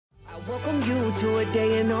to a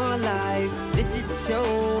day in our life. This is the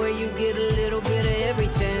show where you get a little bit of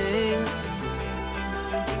everything.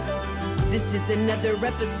 This is another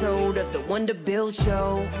episode of the Wonder Bill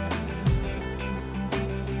Show.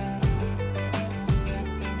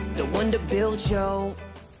 The Wonder Bill Show.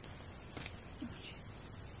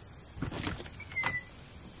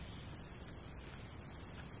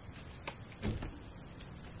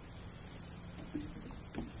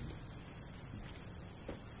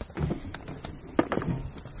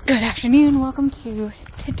 Good afternoon, welcome to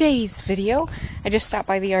today's video. I just stopped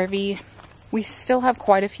by the RV. We still have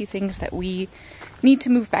quite a few things that we need to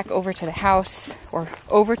move back over to the house, or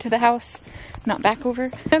over to the house, not back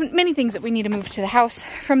over. Many things that we need to move to the house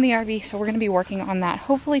from the RV, so we're going to be working on that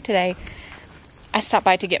hopefully today. I stopped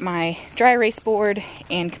by to get my dry erase board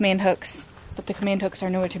and command hooks, but the command hooks are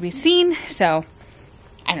nowhere to be seen, so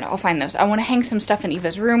I don't know, I'll find those. I want to hang some stuff in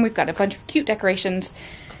Eva's room. We've got a bunch of cute decorations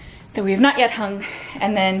that we have not yet hung,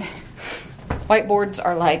 and then whiteboards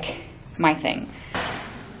are like my thing.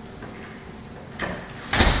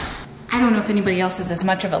 I don't know if anybody else is as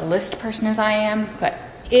much of a list person as I am, but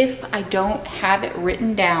if I don't have it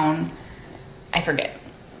written down, I forget.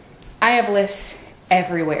 I have lists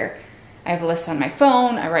everywhere. I have lists on my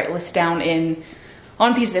phone, I write lists down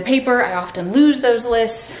on pieces of paper. I often lose those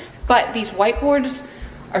lists, but these whiteboards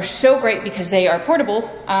are so great because they are portable.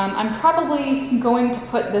 I'm probably going to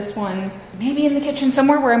put this one maybe in the kitchen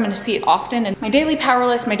somewhere where I'm going to see it often. And my daily power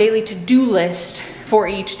list, my daily to-do list for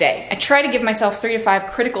each day. I try to give myself 3 to 5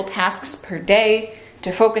 critical tasks per day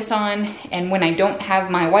to focus on. And when I don't have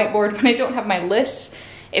my whiteboard, when I don't have my lists,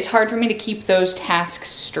 it's hard for me to keep those tasks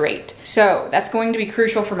straight. So that's going to be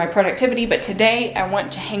crucial for my productivity. But today I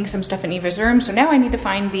want to hang some stuff in Eva's room. So now I need to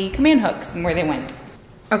find the command hooks and where they went.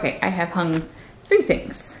 Okay, I have hung 3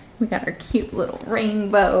 things. We got our cute little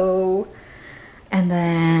rainbow. And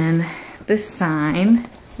then this sign,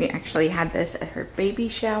 we actually had this at her baby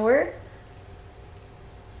shower.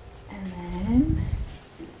 And then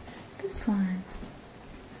this one,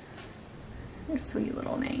 her sweet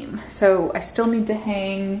little name. So I still need to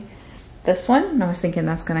hang this one. And I was thinking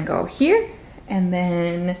that's gonna go here. And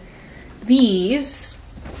then these,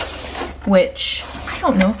 which I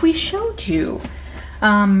don't know if we showed you.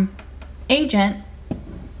 Agent,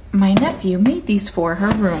 my nephew, made these for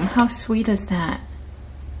her room. How sweet is that?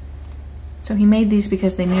 So he made these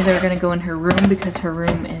because they knew they were gonna go in her room because her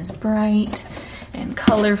room is bright and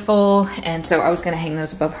colorful. And so I was gonna hang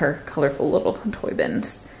those above her colorful little toy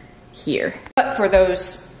bins here. But for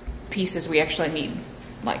those pieces, we actually need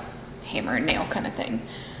like hammer and nail kind of thing.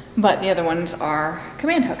 But the other ones are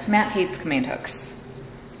command hooks. Matt hates command hooks.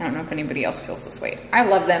 I don't know if anybody else feels this way. I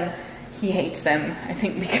love them. He hates them, I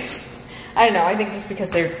think, because I don't know, I think just because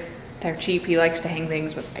they're cheap, he likes to hang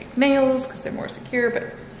things with like nails because they're more secure, but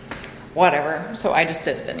whatever. So I just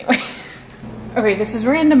did it anyway. Okay, this is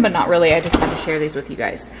random, but not really. I just wanted to share these with you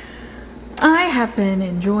guys. I have been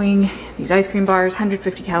enjoying these ice cream bars,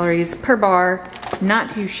 150 calories per bar,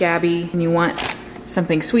 not too shabby. And you want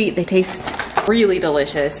something sweet, they taste really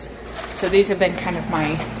delicious. So these have been kind of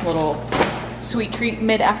my little sweet treat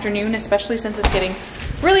mid-afternoon, especially since it's getting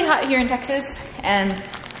really hot here in Texas. And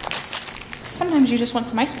sometimes you just want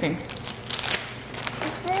some ice cream.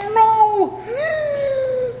 Oh no!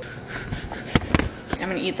 I'm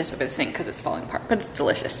gonna eat this over the sink because it's falling apart, but it's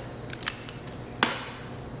delicious.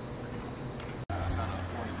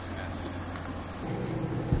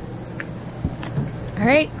 All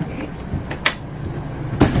right.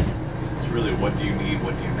 It's really what do you need,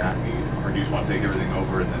 what do you not need? Or do you just want to take everything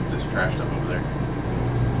over and then just trash stuff over there?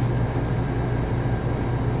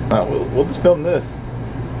 We'll just film this.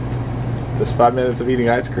 Just 5 minutes of eating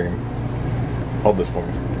ice cream. Hold this for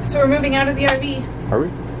me. So we're moving out of the RV. Are we?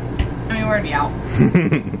 I mean, we're already out.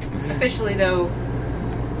 Officially, though,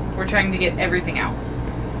 we're trying to get everything out.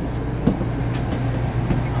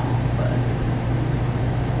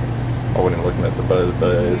 Oh, when you're looking at the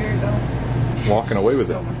buzz. Walking away with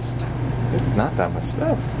so it. Much stuff. It's not that much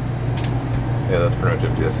stuff. Yeah, that's pretty much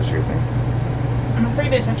empty. That's the sheer thing. I'm afraid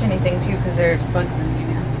to touch anything, too, because there's bugs in here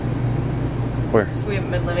now. Where? Because we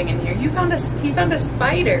haven't been living in here. He found a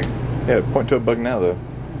spider. Yeah, point to a bug now, though.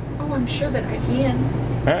 Oh, I'm sure that I can.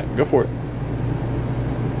 Alright, go for it.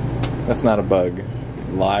 That's not a bug.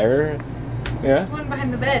 Liar. Yeah? There's one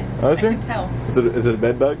behind the bed. Oh, is there? I can tell. Is it a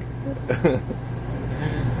bed bug?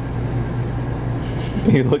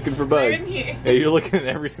 You're looking for bugs. They're in here. Yeah, you're looking at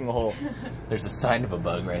every single hole. There's a sign of a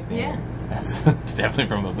bug right there. Yeah. That's it's definitely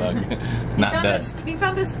from a bug. It's not dust. He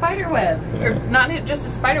found a spider web. Or not just a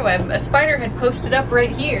spider web. A spider had posted up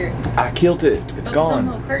right here. I killed it. It's On gone.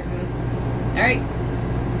 the little curtain. Alright.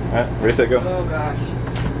 Alright, ready, set, go. Oh gosh.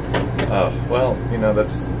 Oh, well, you know,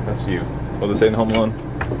 that's you. What did they say in Home Alone?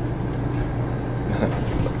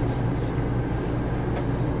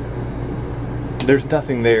 There's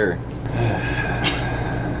nothing there.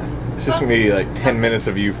 It's just gonna be like 10 minutes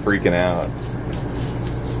of you freaking out.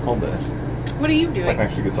 Hold this. What are you So I doing? can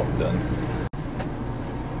actually get something done.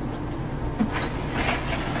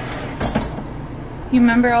 You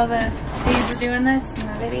remember all the days of doing this and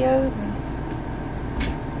the videos? And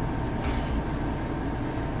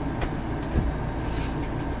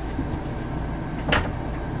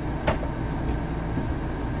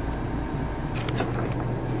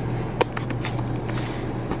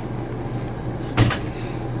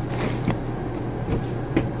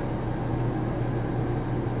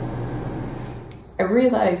I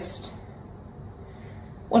realized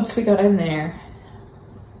once we got in there,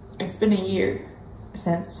 it's been a year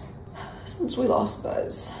since we lost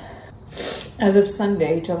Buzz. As of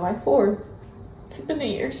Sunday, July 4th, it's been a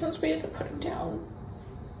year since we had to put him down.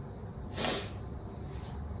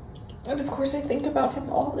 And of course I think about him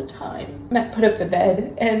all the time. Matt put up the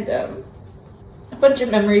bed and a bunch of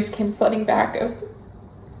memories came flooding back of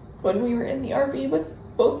when we were in the RV with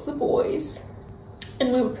both the boys.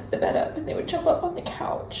 And we would put the bed up and they would jump up on the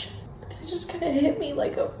couch. And it just kind of hit me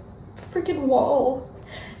like a freaking wall.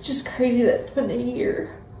 It's just crazy that it's been a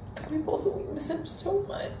year. And we both miss him so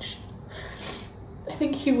much. I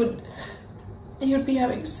think he would be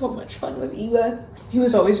having so much fun with Eva. He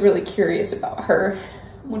was always really curious about her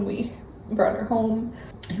when we brought her home.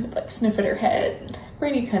 He would like sniff at her head. And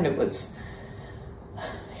Brady kind of was,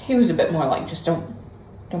 he was a bit more like, just don't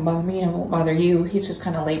bother me, I won't bother you. He's just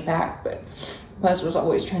kind of laid back, but Buzz was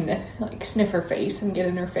always trying to like sniff her face and get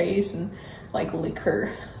in her face and like lick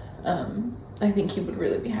her. I think he would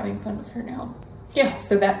really be having fun with her now. Yeah,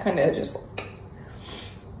 so that kind of just like,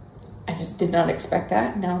 I just did not expect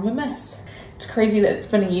that. Now I'm a mess. It's crazy that it's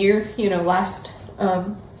been a year. You know, last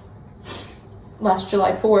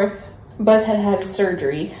July 4th, Buzz had his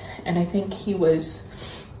surgery, and I think he was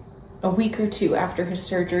a week or two after his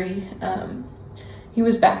surgery. He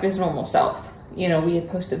was back to his normal self. You know, we had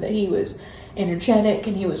posted that he was energetic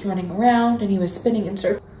and he was running around and he was spinning in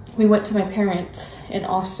circles. We went to my parents in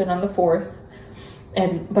Austin on the 4th,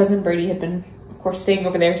 and Buzz and Brady had been, of course, staying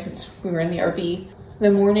over there since we were in the RV.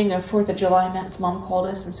 The morning of 4th of July, Matt's mom called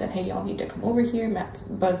us and said, hey, y'all need to come over here.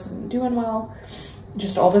 Buzz isn't doing well.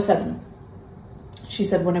 Just all of a sudden, she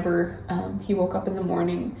said whenever he woke up in the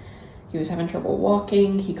morning, he was having trouble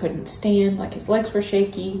walking. He couldn't stand, like his legs were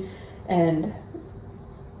shaky. And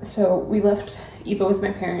so we left Eva with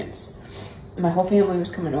my parents. My whole family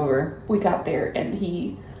was coming over. We got there and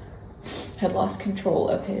he had lost control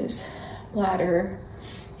of his bladder.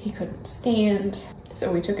 He couldn't stand.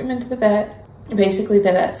 So we took him into the vet. Basically,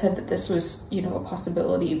 the vet said that this was, you know, a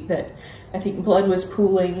possibility, that I think blood was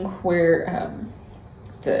pooling where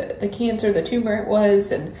the cancer, the tumor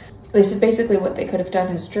was. And they said basically what they could have done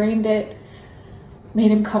is drained it,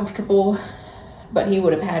 made him comfortable, but he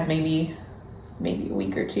would have had maybe a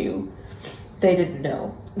week or two. They didn't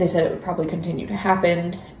know. They said it would probably continue to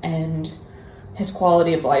happen and his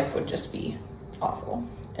quality of life would just be awful.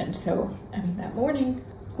 And so, I mean, that morning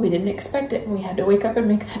we didn't expect it and we had to wake up and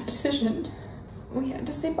make that decision. We had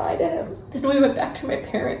to say bye to him. Then we went back to my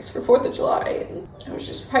parents for 4th of July and I was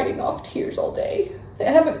just fighting off tears all day. I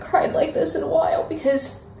haven't cried like this in a while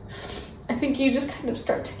because I think you just kind of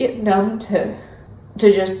start to get numb to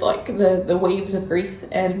just like the waves of grief.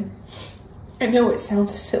 And I know it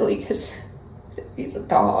sounds silly because he's a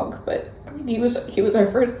dog, but I mean, he was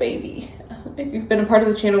our first baby. If you've been a part of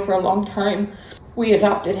the channel for a long time, we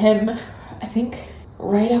adopted him, I think,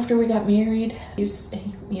 right after we got married. He's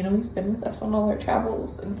been with us on all our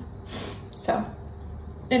travels, and so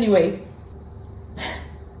anyway,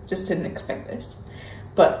 just didn't expect this,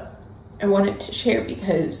 but I wanted to share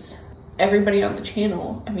because everybody on the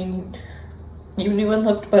channel, I mean, you knew and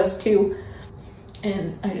loved Buzz too,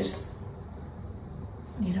 and I just,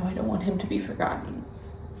 you know, I don't want him to be forgotten.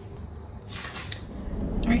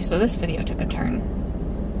 All right, so this video took a turn.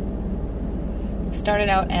 Started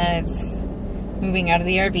out as moving out of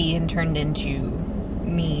the RV and turned into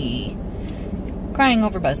me crying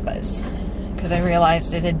over Buzz because I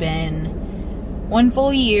realized it had been 1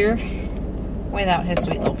 full year without his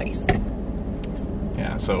sweet little face.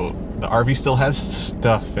 Yeah, so the RV still has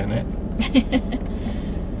stuff in it.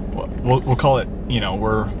 We'll call it, you know,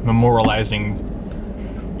 we're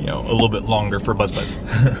memorializing, you know, a little bit longer for Buzz.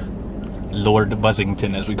 Lord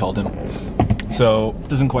Buzzington, as we called him. So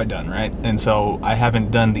it isn't quite done, right? And so I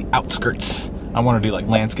haven't done the outskirts. I want to do like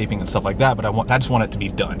landscaping and stuff like that, but I just want it to be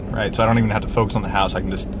done, right? So I don't even have to focus on the house. I can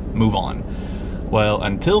just move on. Well,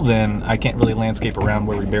 until then, I can't really landscape around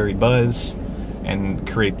where we buried Buzz and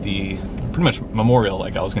create the pretty much memorial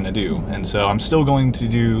like I was going to do. And so I'm still going to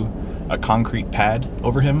do a concrete pad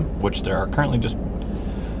over him, which there are currently just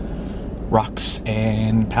rocks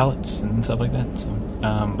and pallets and stuff like that. So,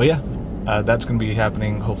 but yeah, that's going to be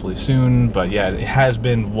happening hopefully soon. But yeah, it has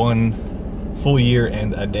been 1 full year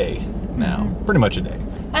and a day now, pretty much a day.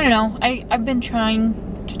 I don't know. I've been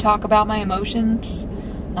trying to talk about my emotions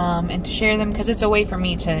and to share them, because it's a way for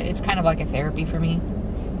me to, it's kind of like a therapy for me.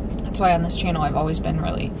 That's why on this channel I've always been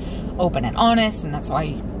really open and honest, and that's why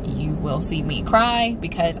you will see me cry,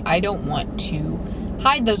 because I don't want to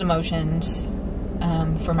hide those emotions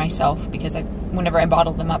for myself, because whenever I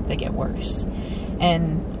bottle them up, they get worse.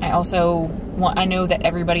 And I also I know that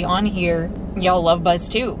everybody on here, y'all love Buzz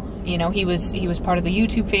too. You know, he was part of the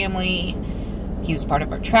YouTube family. He was part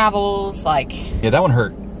of our travels. Like, yeah, that one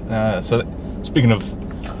hurt. So speaking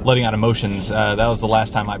of letting out emotions, that was the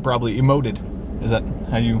last time I probably emoted. Is that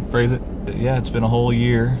how you phrase it? Yeah, it's been a whole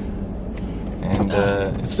year, and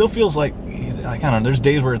it still feels like, I don't know, there's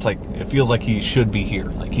days where it's like, it feels like he should be here,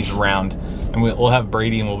 like he's around, and we'll have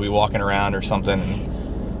Brady and we'll be walking around or something,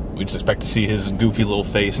 and we just expect to see his goofy little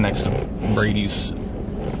face next to Brady's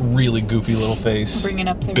really goofy little face. Bringing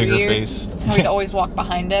up the bigger rear. face. How he'd always walk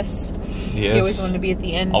behind us. Yes. He always wanted to be at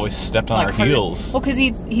the end. Always stepped on our heels. Well, because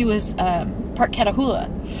he was part Catahoula.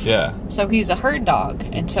 Yeah. So he's a herd dog.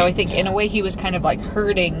 And so I think in a way he was kind of like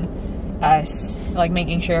herding us, like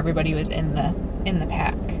making sure everybody was in the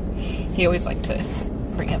pack. He always liked to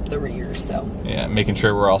bring up the rear, so. Yeah, making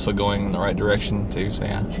sure we're also going in the right direction too, so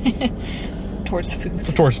yeah. Towards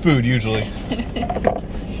food. Towards food, usually.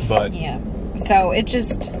 But. Yeah. So it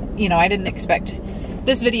just, you know, I didn't expect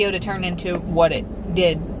this video to turn into what it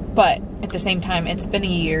did. But at the same time, it's been a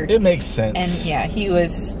year. It makes sense. And yeah, he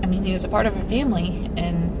was a part of a family,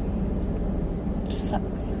 and it just sucks.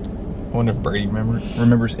 I wonder if Brady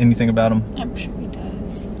remembers anything about him. I'm sure he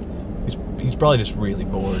does. He's probably just really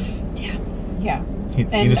bored. Yeah. Yeah. He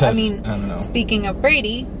just has, I don't know. Speaking of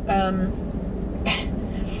Brady, the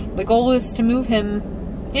goal is to move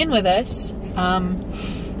him in with us.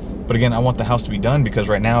 But again, I want the house to be done, because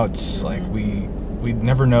right now it's like we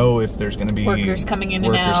never know if there's going to be workers coming in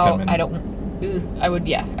and out. I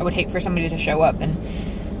would hate for somebody to show up, and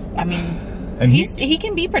I mean, and he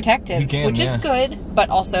can be protective, which is good, but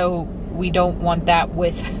also we don't want that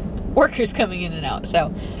with workers coming in and out.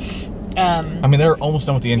 So, I mean, they're almost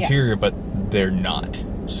done with the interior, but they're not.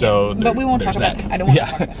 So, but we won't talk about that. I don't want to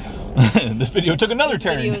talk about this. This video took another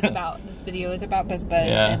turn. This video is about Buzz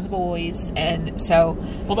and the boys, and so.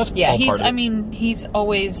 Well, that's all he's. Part of it. I mean, he's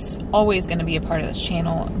always going to be a part of this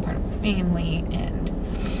channel and part of our family, and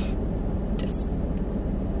just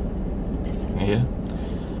miss him. Yeah.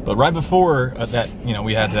 But right before that, you know,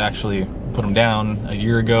 we had to actually put him down a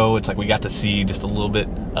year ago. It's like we got to see just a little bit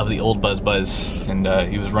of the old Buzz, and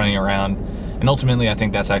he was running around, and ultimately, I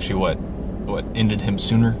think that's actually what ended him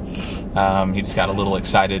sooner. He just got a little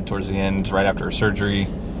excited towards the end, right after her surgery.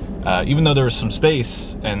 Even though there was some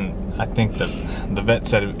space, and I think that the vet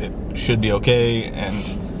said it should be okay,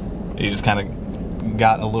 and he just kind of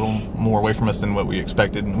got a little more away from us than what we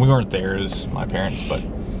expected. And we weren't there as my parents, but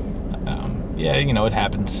yeah, you know, it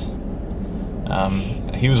happens.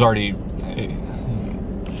 He was already.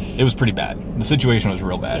 It was pretty bad. The situation was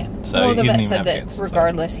real bad. Yeah. So well, the he vet didn't even said have that kids,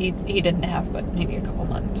 regardless, he didn't have but maybe a couple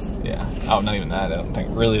months. Yeah. Oh, not even that. I don't think.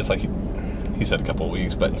 Really, it's like he said a couple of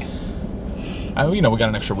weeks, but you know, we got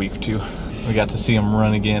an extra week or two. We got to see him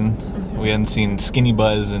run again. We hadn't seen Skinny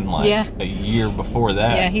Buzz in like a year before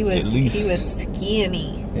that. Yeah, he was. At least. He was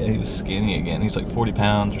skinny. Yeah, he was skinny again. He's like 40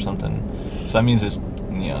 pounds or something. So that means this,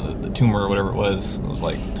 you know, the tumor or whatever it was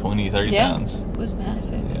like 20, 30 pounds. It was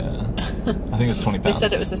massive. Yeah. I think it was 20 pounds. They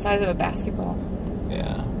said it was the size of a basketball.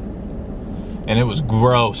 Yeah. And it was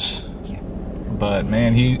gross. Yeah. But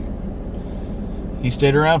man, he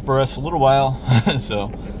stayed around for us a little while.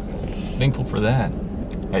 So thankful for that.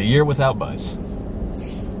 A year without Buzz.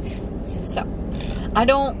 So I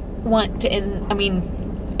don't want to end. I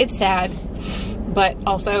mean, it's sad, but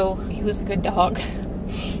also he was a good dog,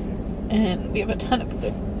 and we have a ton of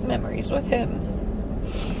good memories with him.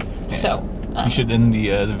 Yeah. So you should end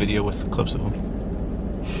the video with clips of him.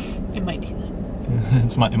 It might do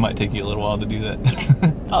that. It might take you a little while to do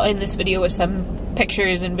that. I'll end this video with some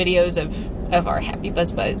pictures and videos of our happy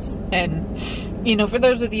Buzz. And, you know, for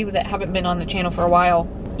those of you that haven't been on the channel for a while,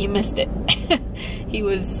 you missed it. He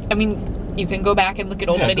was, I mean, you can go back and look at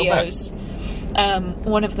old videos.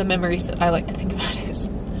 One of the memories that I like to think about is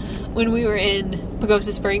when we were in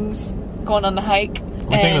Pagosa Springs going on the hike.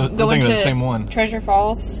 We're thinking of the same one. Treasure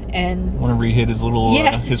Falls, and whenever he hit his little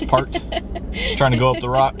his part, trying to go up the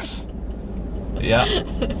rocks. Yeah.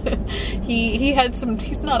 he had some.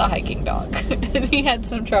 He's not a hiking dog. He had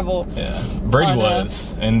some trouble. Yeah, Brady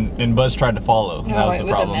was, and Buzz tried to follow. That was the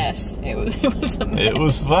problem. It was a mess. It was a mess. It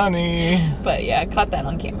was funny. But yeah, I caught that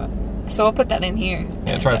on camera, so I'll put that in here.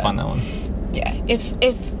 Yeah, try to find that one. Yeah,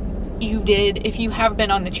 if you have been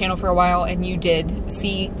on the channel for a while and you did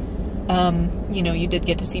see, you know, you did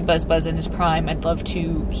get to see Buzz in his prime, I'd love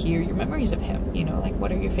to hear your memories of him. You know, like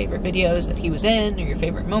what are your favorite videos that he was in, or your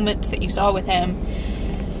favorite moments that you saw with him.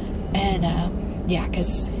 And yeah,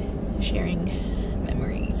 because sharing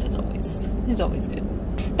memories is always good.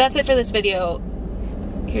 That's it for this video.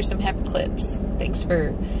 Here's some happy clips. Thanks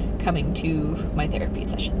for coming to my therapy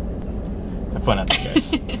session. Have fun out there,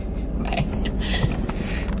 guys. Bye.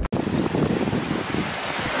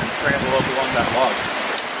 Scramble up along that log.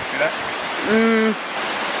 See that?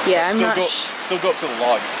 Yeah, I'm not. Still go up to the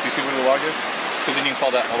log. Do you see where the log is? Because then you can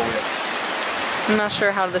fall that all the way up. I'm not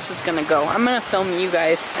sure how this is gonna go. I'm gonna film you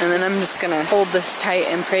guys, and then I'm just gonna hold this tight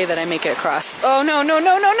and pray that I make it across. Oh no, no,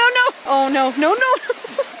 no, no, no, no! Oh no, no, no!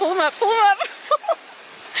 Pull him up, pull him up!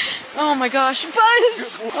 Oh my gosh,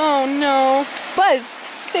 Buzz! Oh no. Buzz,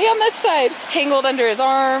 stay on this side. It's tangled under his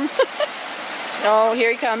arm. Oh,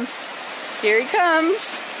 here he comes. Here he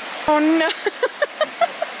comes. Oh no.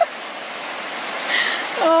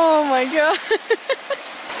 Oh my god.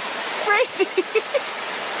 Brady.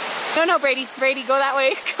 No, no, Brady. Brady, go that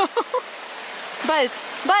way. Go. Buzz.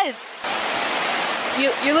 Buzz.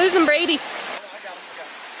 You're losing Brady. I got him.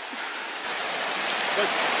 Buzz,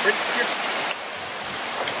 here.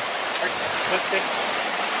 Alright, let's stay.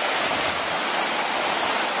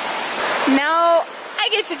 Now I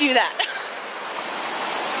get to do that.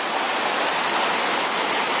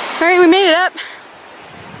 Alright, we made it up.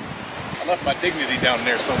 I left my dignity down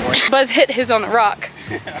there somewhere. Buzz hit his on the rock.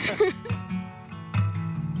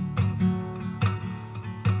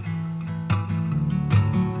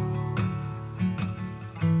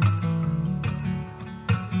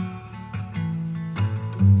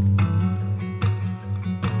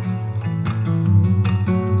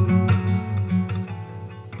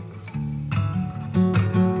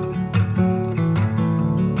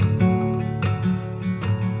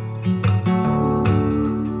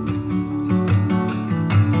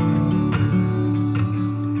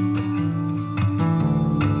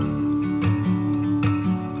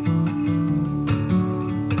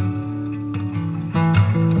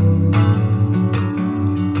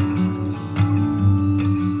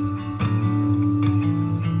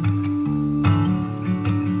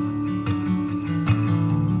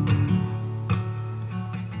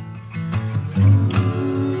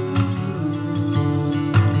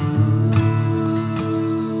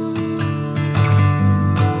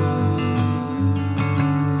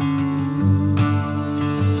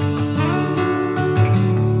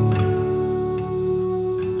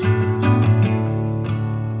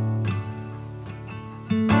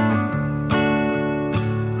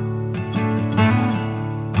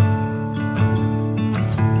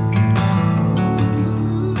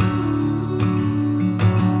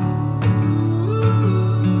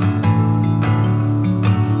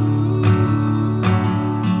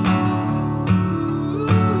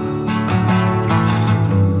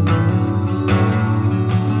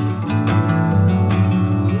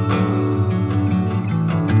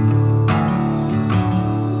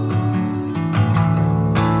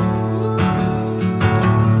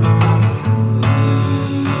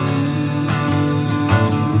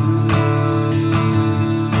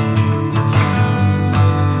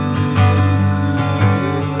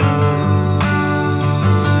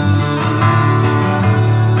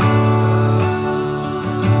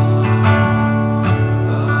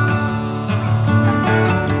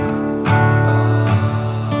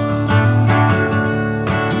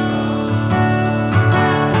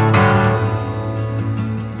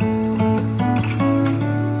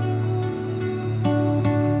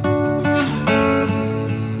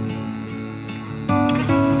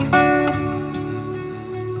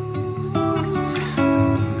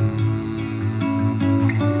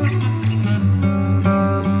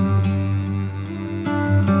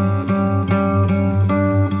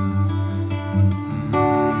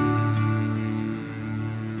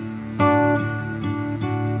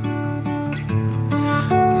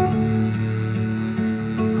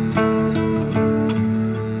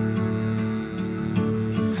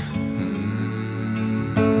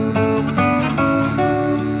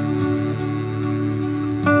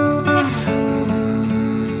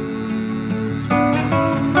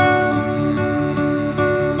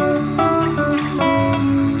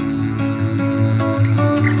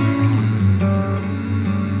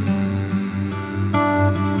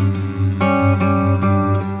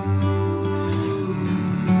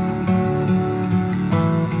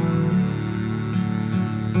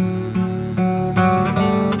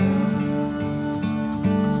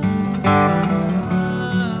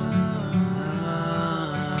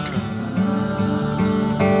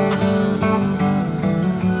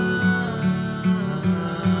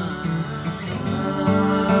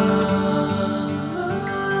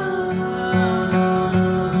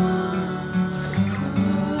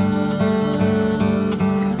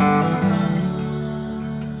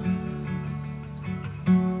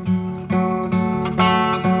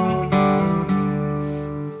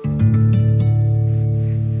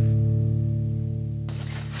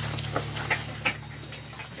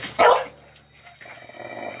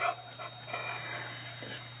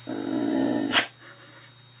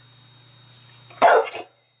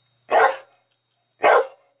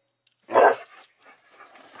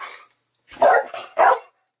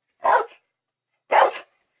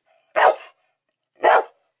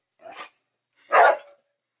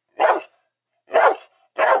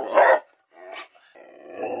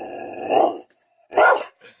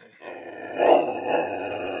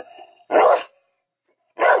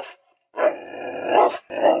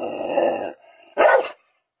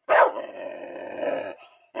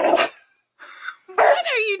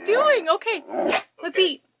 you doing? Okay, let's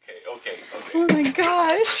eat. Okay. Oh my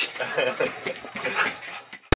gosh.